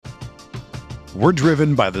We're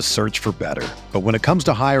driven by the search for better. But when it comes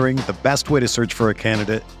to hiring, the best way to search for a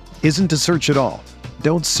candidate isn't to search at all.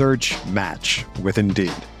 Don't search, match with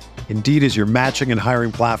Indeed. Indeed is your matching and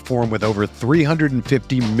hiring platform with over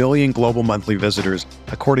 350 million global monthly visitors,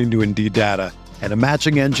 according to Indeed data, and a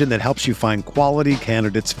matching engine that helps you find quality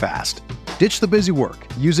candidates fast. Ditch the busy work.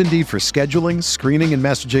 Use Indeed for scheduling, screening, and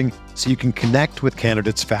messaging so you can connect with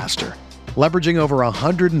candidates faster. Leveraging over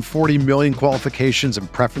 140 million qualifications and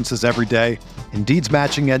preferences every day, Indeed's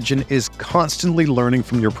matching engine is constantly learning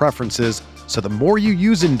from your preferences, so the more you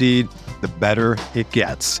use Indeed, the better it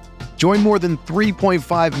gets. Join more than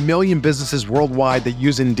 3.5 million businesses worldwide that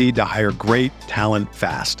use Indeed to hire great talent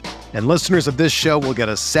fast. And listeners of this show will get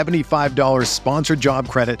a $75 sponsored job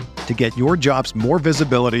credit to get your jobs more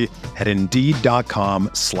visibility at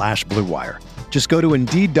Indeed.com/Blue Wire. Just go to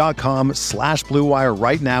Indeed.com/Blue Wire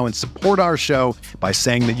right now and support our show by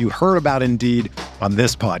saying that you heard about Indeed on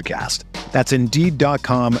this podcast. That's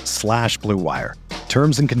Indeed.com/Blue Wire.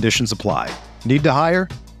 Terms and conditions apply. Need to hire?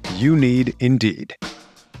 You need Indeed.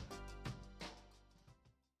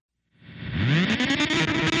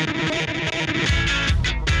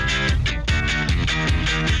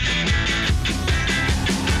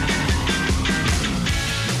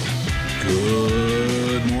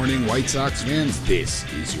 Good morning, White Sox fans. This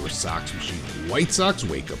is your Sox Machine White Sox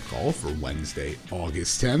wake-up call for Wednesday,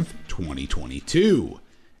 August 10th, 2022.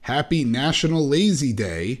 Happy National Lazy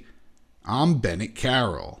Day. I'm Bennett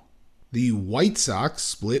Carroll. The White Sox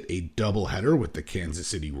split a doubleheader with the Kansas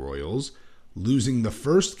City Royals, losing the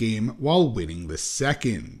first game while winning the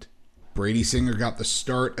second. Brady Singer got the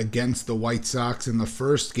start against the White Sox in the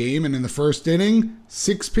first game, and in the first inning,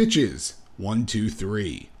 6 pitches, 1, 2,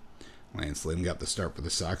 3. Lance Lynn got the start for the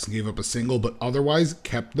Sox and gave up a single, but otherwise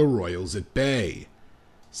kept the Royals at bay.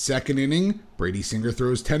 Second inning, Brady Singer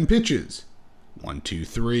throws 10 pitches, 1, 2,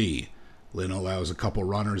 3. Lynn allows a couple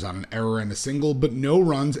runners on an error and a single, but no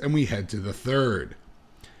runs, and we head to the third.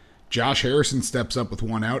 Josh Harrison steps up with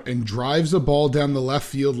 1 out and drives a ball down the left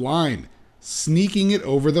field line, sneaking it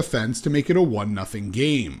over the fence to make it a 1-0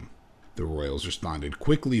 game. The Royals responded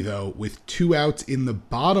quickly, though. With 2 outs in the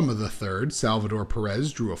bottom of the third, Salvador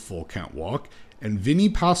Perez drew a full count walk, and Vinny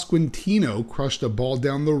Pasquantino crushed a ball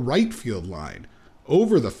down the right field line,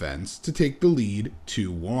 over the fence to take the lead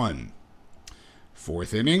 2-1.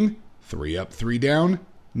 Fourth inning, 3 up, 3 down,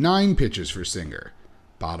 9 pitches for Singer.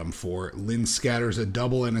 Bottom 4, Lynn scatters a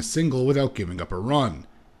double and a single without giving up a run.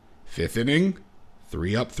 Fifth inning,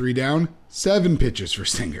 3 up, 3 down, 7 pitches for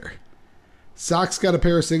Singer. Sox got a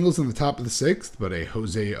pair of singles in the top of the 6th, but a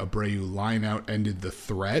Jose Abreu lineout ended the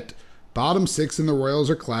threat. Bottom 6 and the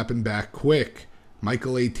Royals are clapping back quick.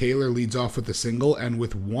 Michael A. Taylor leads off with a single, and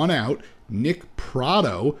with 1 out, Nick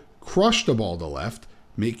Pratto crushed a ball to left,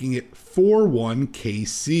 making it 4-1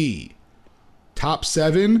 KC. Top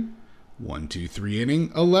 7, 1, 2, 3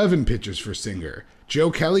 inning, 11 pitches for Singer.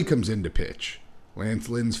 Joe Kelly comes in to pitch. Lance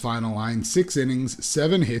Lynn's final line, 6 innings,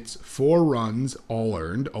 7 hits, 4 runs, all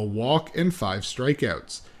earned, a walk, and 5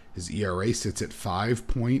 strikeouts. His ERA sits at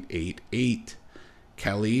 5.88.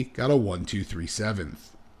 Kelly got a 1.237.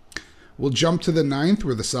 We'll jump to the 9th,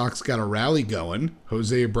 where the Sox got a rally going.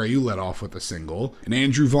 Jose Abreu led off with a single, and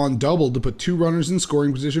Andrew Vaughn doubled to put 2 runners in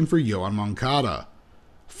scoring position for Yoan Moncada.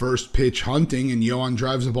 First pitch hunting, and Yoan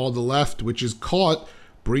drives the ball to left, which is caught,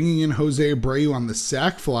 bringing in Jose Abreu on the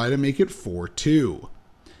sac fly to make it 4-2.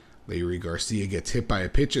 Larry Garcia gets hit by a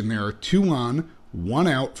pitch, and there are 2 on, 1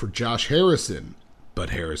 out for Josh Harrison.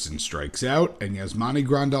 But Harrison strikes out, and Yasmani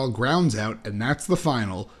Grandal grounds out, and that's the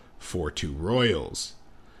final, 4-2 Royals.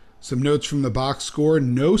 Some notes from the box score: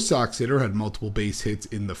 no Sox hitter had multiple base hits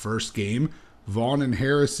in the first game. Vaughn and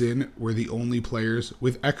Harrison were the only players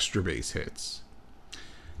with extra base hits.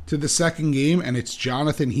 To the second game, and it's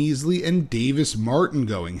Jonathan Heasley and Davis Martin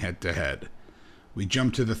going head-to-head. We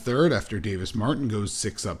jump to the third after Davis Martin goes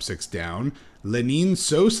 6 up, 6 down. Lenin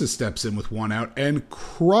Sosa steps in with 1 out and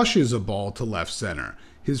crushes a ball to left center.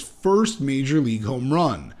 His first major league home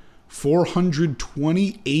run,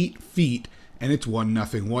 428 feet, and it's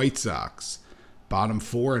 1-0 White Sox. Bottom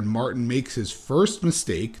 4, and Martin makes his first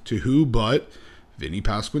mistake, to who but Vinny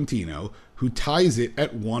Pasquantino, who ties it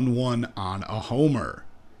at 1-1 on a homer.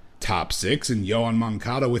 Top 6, and Yoan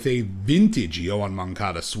Moncada with a vintage Yoan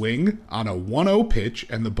Moncada swing on a 1-0 pitch,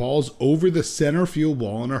 and the ball's over the center field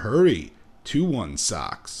wall in a hurry. 2-1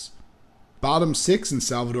 Sox. Bottom 6, and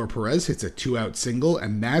Salvador Perez hits a 2-out single,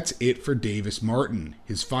 and that's it for Davis Martin.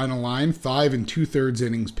 His final line, 5 2/3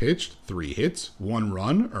 innings pitched, 3 hits, 1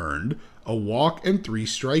 run earned, a walk, and 3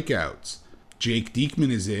 strikeouts. Jake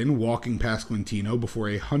Diekman is in, walking Pasquantino before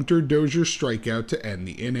a Hunter Dozier strikeout to end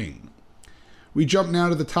the inning. We jump now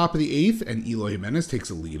to the top of the 8th, and Eloy Jimenez takes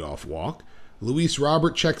a leadoff walk. Luis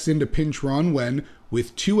Robert checks in to pinch run when,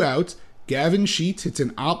 with 2 outs, Gavin Sheets hits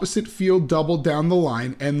an opposite field double down the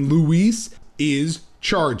line, and Luis is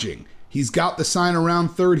charging. He's got the sign around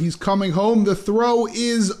third. He's coming home. The throw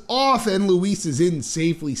is off, and Luis is in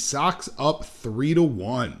safely. Sox up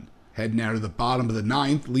 3-1. Head now to the bottom of the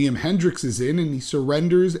 9th. Liam Hendriks is in, and he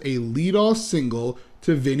surrenders a leadoff single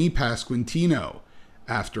to Vinny Pasquantino.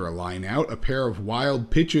 After a line out, a pair of wild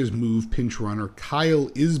pitches move pinch runner Kyle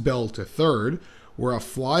Isbell to third, where a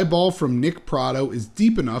fly ball from Nick Pratto is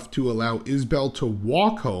deep enough to allow Isbell to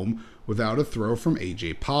walk home without a throw from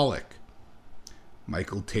A.J. Pollock.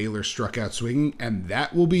 Michael Taylor struck out swinging, and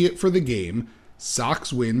that will be it for the game.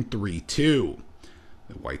 Sox win 3-2.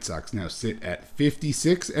 The White Sox now sit at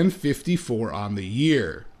 56 and 54 on the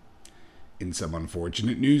year. In some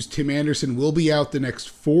unfortunate news, Tim Anderson will be out the next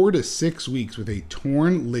 4 to 6 weeks with a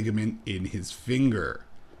torn ligament in his finger.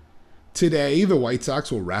 Today, the White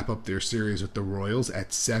Sox will wrap up their series with the Royals at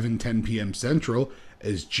 7:10 p.m. Central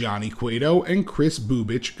as Johnny Cueto and Chris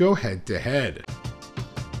Bubich go head-to-head.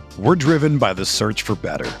 We're driven by the search for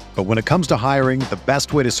better. But when it comes to hiring, the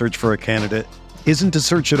best way to search for a candidate isn't to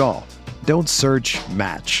search at all. Don't search,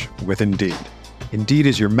 match with Indeed. Indeed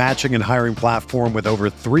is your matching and hiring platform with over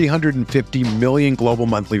 350 million global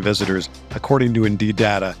monthly visitors, according to Indeed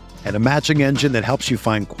data, and a matching engine that helps you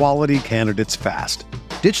find quality candidates fast.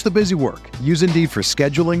 Ditch the busy work. Use Indeed for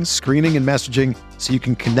scheduling, screening, and messaging so you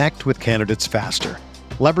can connect with candidates faster.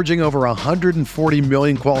 Leveraging over 140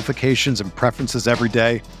 million qualifications and preferences every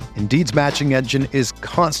day, Indeed's matching engine is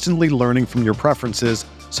constantly learning from your preferences,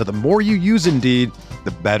 so the more you use Indeed,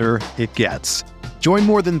 the better it gets. Join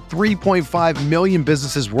more than 3.5 million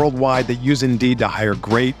businesses worldwide that use Indeed to hire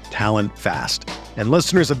great talent fast. And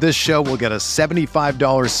listeners of this show will get a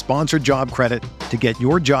 $75 sponsored job credit to get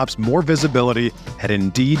your jobs more visibility at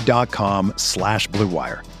Indeed.com/Blue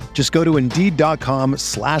Wire. Just go to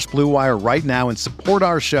Indeed.com/Blue Wire right now and support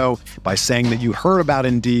our show by saying that you heard about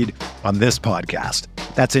Indeed on this podcast.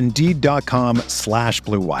 That's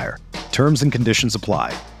Indeed.com/Blue Wire. Terms and conditions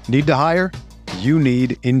apply. Need to hire? You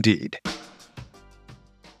need Indeed.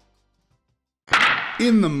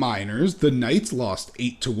 In the minors, the Knights lost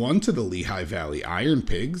 8-1 to the Lehigh Valley Iron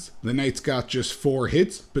Pigs. The Knights got just 4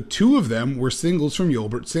 hits, but 2 of them were singles from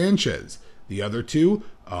Yolbert Sanchez. The other 2,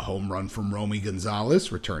 a home run from Romy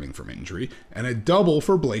Gonzalez, returning from injury, and a double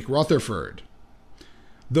for Blake Rutherford.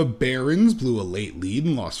 The Barons blew a late lead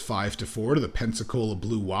and lost 5-4 to the Pensacola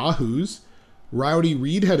Blue Wahoos. Rowdy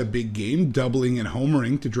Reed had a big game, doubling and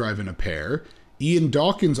homering to drive in a pair. Ian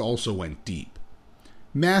Dawkins also went deep.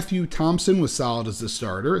 Matthew Thompson was solid as the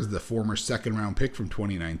starter, as the former second-round pick from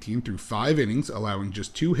 2019 threw 5 innings, allowing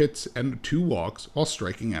just 2 hits and 2 walks while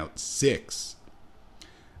striking out 6.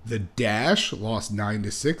 The Dash lost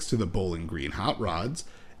 9-6 to the Bowling Green Hot Rods.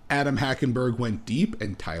 Adam Hackenberg went deep,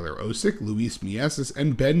 and Tyler Osick, Luis Mieses,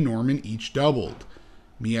 and Ben Norman each doubled.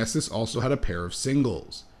 Mieses also had a pair of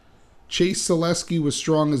singles. Chase Selesky was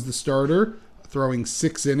strong as the starter, throwing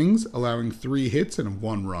 6 innings, allowing 3 hits and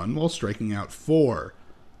 1 run while striking out 4.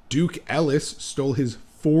 Duke Ellis stole his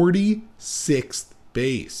 46th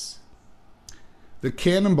base. The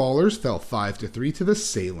Cannonballers fell 5-3 to the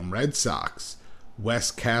Salem Red Sox.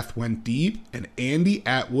 Wes Kath went deep, and Andy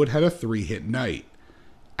Atwood had a 3-hit night.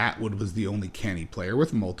 Atwood was the only Canny player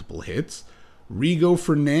with multiple hits. Rigo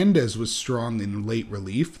Fernandez was strong in late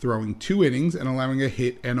relief, throwing 2 innings and allowing a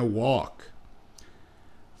hit and a walk.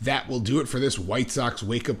 That will do it for this White Sox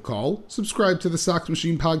wake-up call. Subscribe to the Sox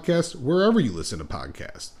Machine podcast wherever you listen to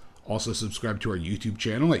podcasts. Also subscribe to our YouTube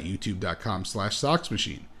channel at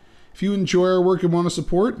youtube.com/SoxMachine. If you enjoy our work and want to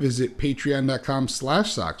support, visit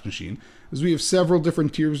patreon.com/SoxMachine, as we have several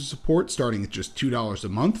different tiers of support starting at just $2 a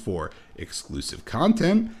month for exclusive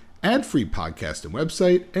content, ad-free podcast and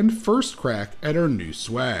website, and first crack at our new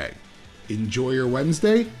swag. Enjoy your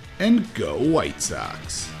Wednesday, and go White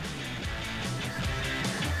Sox!